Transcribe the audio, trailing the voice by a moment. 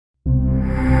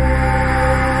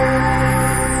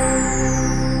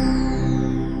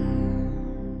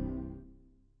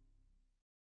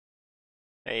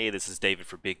this is David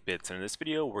for Big Bits, and in this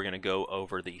video we're going to go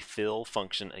over the fill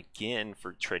function again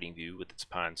for TradingView with its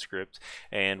Pine script.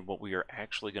 And what we are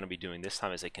actually going to be doing this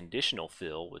time is a conditional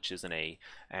fill, which isn't a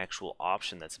actual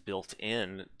option that's built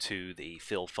in to the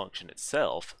fill function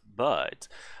itself, but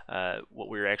what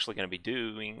we're actually going to be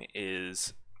doing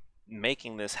is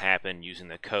making this happen using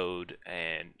the code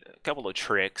and a couple of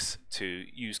tricks to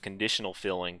use conditional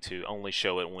filling to only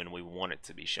show it when we want it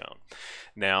to be shown.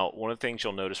 Now, one of the things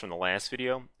you'll notice from the last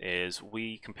video is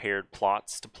we compared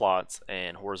plots to plots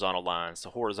and horizontal lines to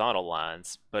horizontal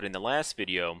lines, but in the last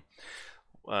video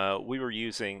we were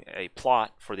using a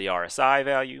plot for the RSI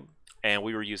value, and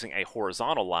we were using a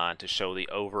horizontal line to show the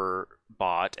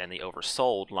overbought and the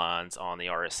oversold lines on the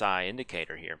RSI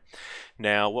indicator here.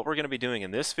 Now, what we're going to be doing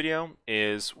in this video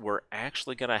is we're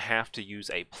actually going to have to use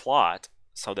a plot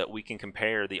so that we can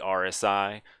compare the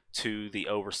RSI to the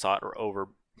oversought or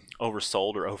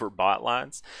oversold or overbought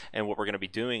lines. And what we're going to be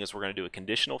doing is we're going to do a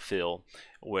conditional fill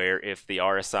where if the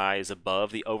RSI is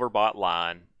above the overbought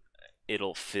line,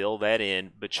 it'll fill that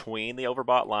in between the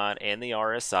overbought line and the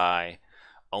RSI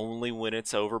only when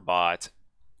it's overbought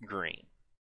green,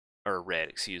 or red,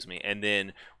 excuse me, and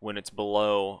then when it's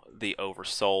below the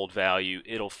oversold value,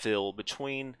 it'll fill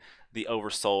between the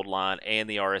oversold line and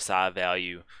the RSI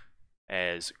value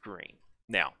as green.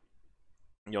 Now,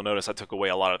 you'll notice I took away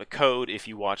a lot of the code if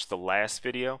you watched the last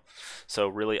video, so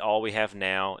really all we have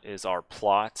now is our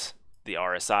plot, the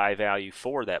RSI value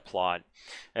for that plot,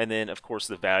 and then of course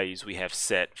the values we have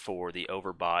set for the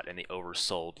overbought and the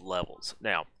oversold levels.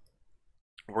 Now,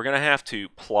 we're going to have to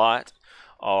plot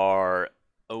our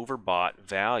overbought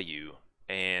value,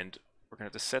 and we're going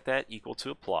to have to set that equal to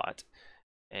a plot.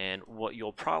 And what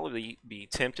you'll probably be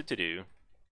tempted to do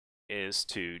is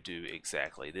to do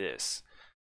exactly this.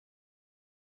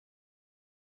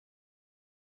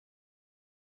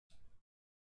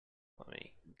 Let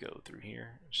me go through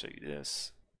here and show you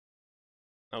this.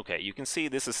 Okay, you can see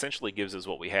this essentially gives us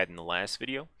what we had in the last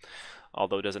video,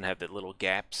 although it doesn't have the little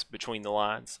gaps between the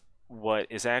lines. What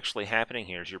is actually happening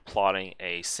here is you're plotting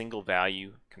a single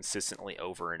value consistently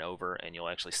over and over, and you'll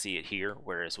actually see it here,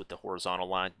 whereas with the horizontal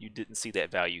line you didn't see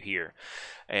that value here.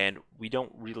 And we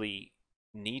don't really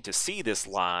need to see this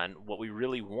line. What we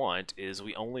really want is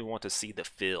we only want to see the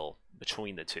fill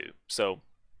between the two. So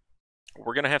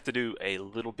we're going to have to do a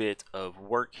little bit of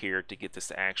work here to get this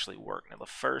to actually work. Now, the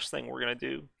first thing we're going to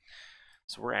do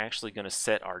is we're actually going to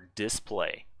set our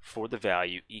display for the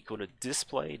value equal to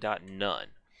display.none.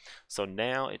 So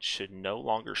now it should no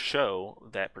longer show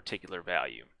that particular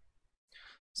value.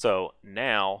 So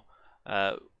now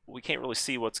we can't really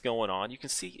see what's going on. You can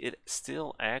see it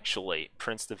still actually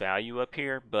prints the value up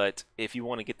here, but if you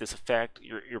want to get this effect,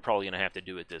 you're probably going to have to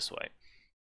do it this way.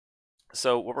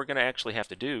 So what we're going to actually have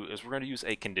to do is we're going to use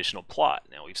a conditional plot.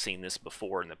 Now, we've seen this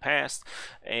before in the past,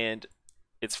 and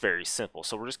it's very simple.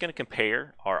 So we're just going to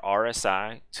compare our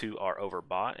RSI to our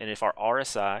overbought, and if our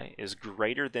RSI is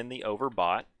greater than the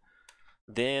overbought,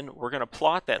 then we're going to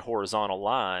plot that horizontal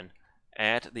line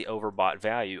at the overbought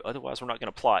value. Otherwise, we're not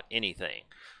going to plot anything.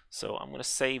 So I'm going to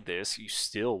save this. You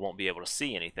still won't be able to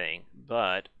see anything,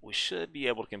 but we should be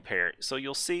able to compare it. So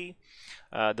you'll see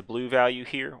the blue value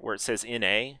here where it says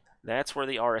NA. That's where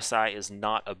the RSI is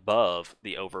not above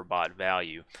the overbought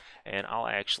value. And I'll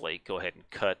actually go ahead and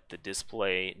cut the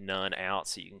display none out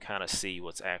so you can kind of see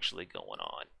what's actually going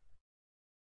on.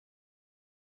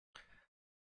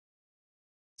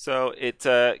 So it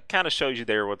kind of shows you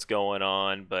there what's going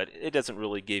on, but it doesn't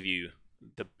really give you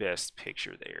the best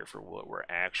picture there for what we're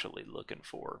actually looking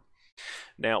for.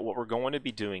 Now, what we're going to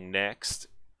be doing next,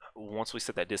 once we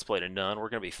set that display to none, we're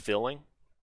going to be filling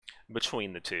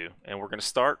between the two, and we're going to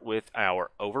start with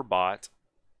our overbought,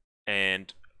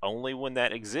 and only when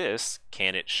that exists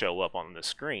can it show up on the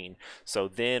screen. So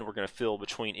then we're going to fill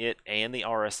between it and the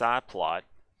RSI plot,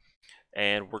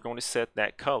 and we're going to set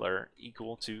that color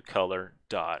equal to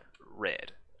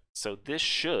color.red. So this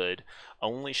should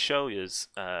only show us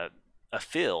a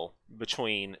fill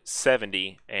between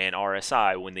 70 and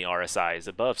RSI when the RSI is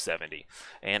above 70.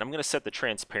 And I'm going to set the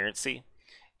transparency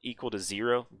equal to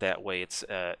 0. That way it's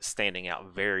standing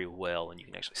out very well and you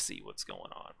can actually see what's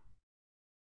going on.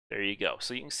 There you go.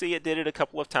 So you can see it did it a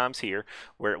couple of times here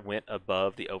where it went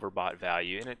above the overbought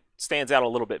value, and it stands out a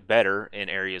little bit better in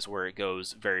areas where it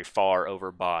goes very far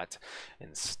overbought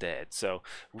instead. So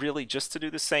really, just to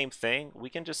do the same thing, we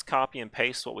can just copy and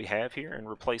paste what we have here and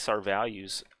replace our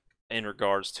values in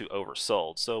regards to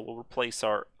oversold. So we'll replace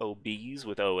our OBs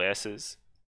with OSs,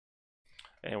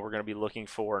 and we're going to be looking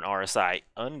for an RSI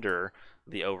under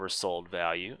the oversold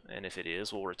value, and if it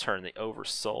is, we'll return the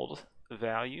oversold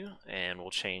value, and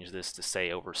we'll change this to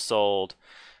say oversold,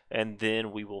 and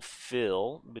then we will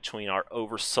fill between our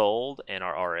oversold and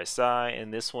our RSI,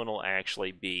 and this one will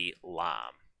actually be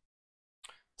lime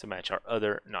to match our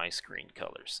other nice green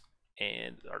colors.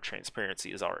 And our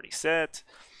transparency is already set.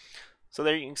 So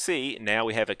there you can see, now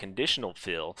we have a conditional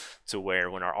fill to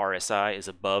where when our RSI is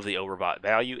above the overbought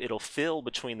value, it'll fill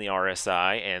between the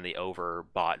RSI and the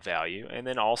overbought value, and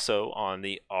then also on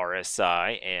the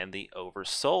RSI and the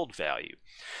oversold value.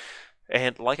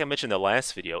 And like I mentioned in the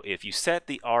last video, if you set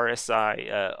the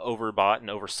RSI overbought and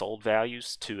oversold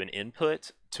values to an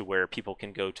input to where people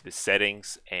can go to the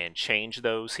settings and change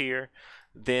those here,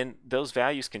 then those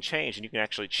values can change, and you can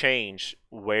actually change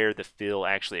where the fill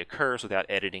actually occurs without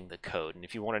editing the code. And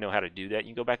if you want to know how to do that,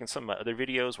 you can go back in some of my other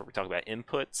videos where we talk about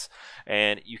inputs,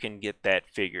 and you can get that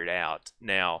figured out.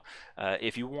 Now,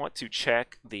 if you want to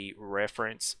check the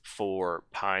reference for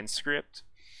PineScript,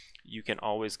 you can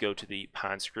always go to the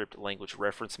PineScript language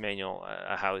reference manual.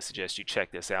 I highly suggest you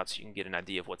check this out so you can get an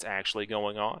idea of what's actually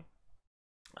going on.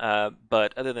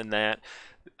 But other than that,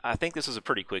 I think this was a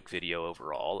pretty quick video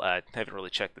overall. I haven't really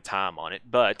checked the time on it,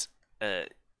 but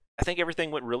I think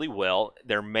everything went really well.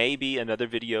 There may be another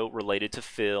video related to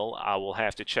fill. I will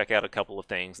have to check out a couple of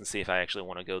things and see if I actually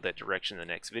want to go that direction in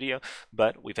the next video.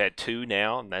 But we've had 2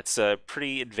 now, and that's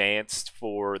pretty advanced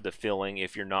for the filling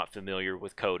if you're not familiar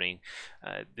with coding.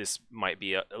 This might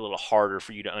be a little harder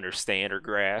for you to understand or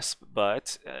grasp,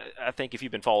 but I think if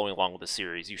you've been following along with the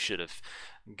series, you should have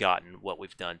gotten what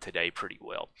we've done today pretty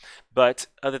well. But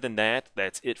other than that,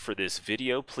 that's it for this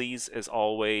video. Please, as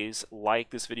always, like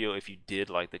this video if you did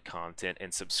like the content,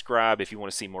 and subscribe if you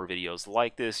want to see more videos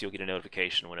like this. You'll get a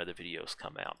notification when other videos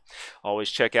come out.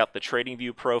 Always check out the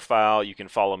TradingView profile. You can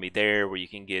follow me there where you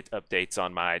can get updates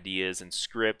on my ideas and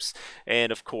scripts.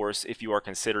 And of course, if you are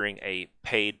considering a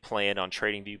paid plan on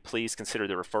TradingView, please consider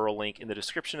the referral link in the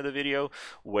description of the video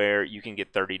where you can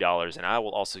get $30, and I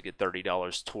will also get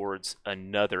 $30 towards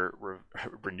another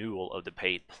renewal of the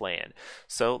paid plan.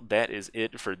 So that is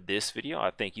it for this video.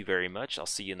 I thank you very much. I'll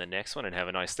see you in the next one, and have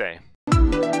a nice day.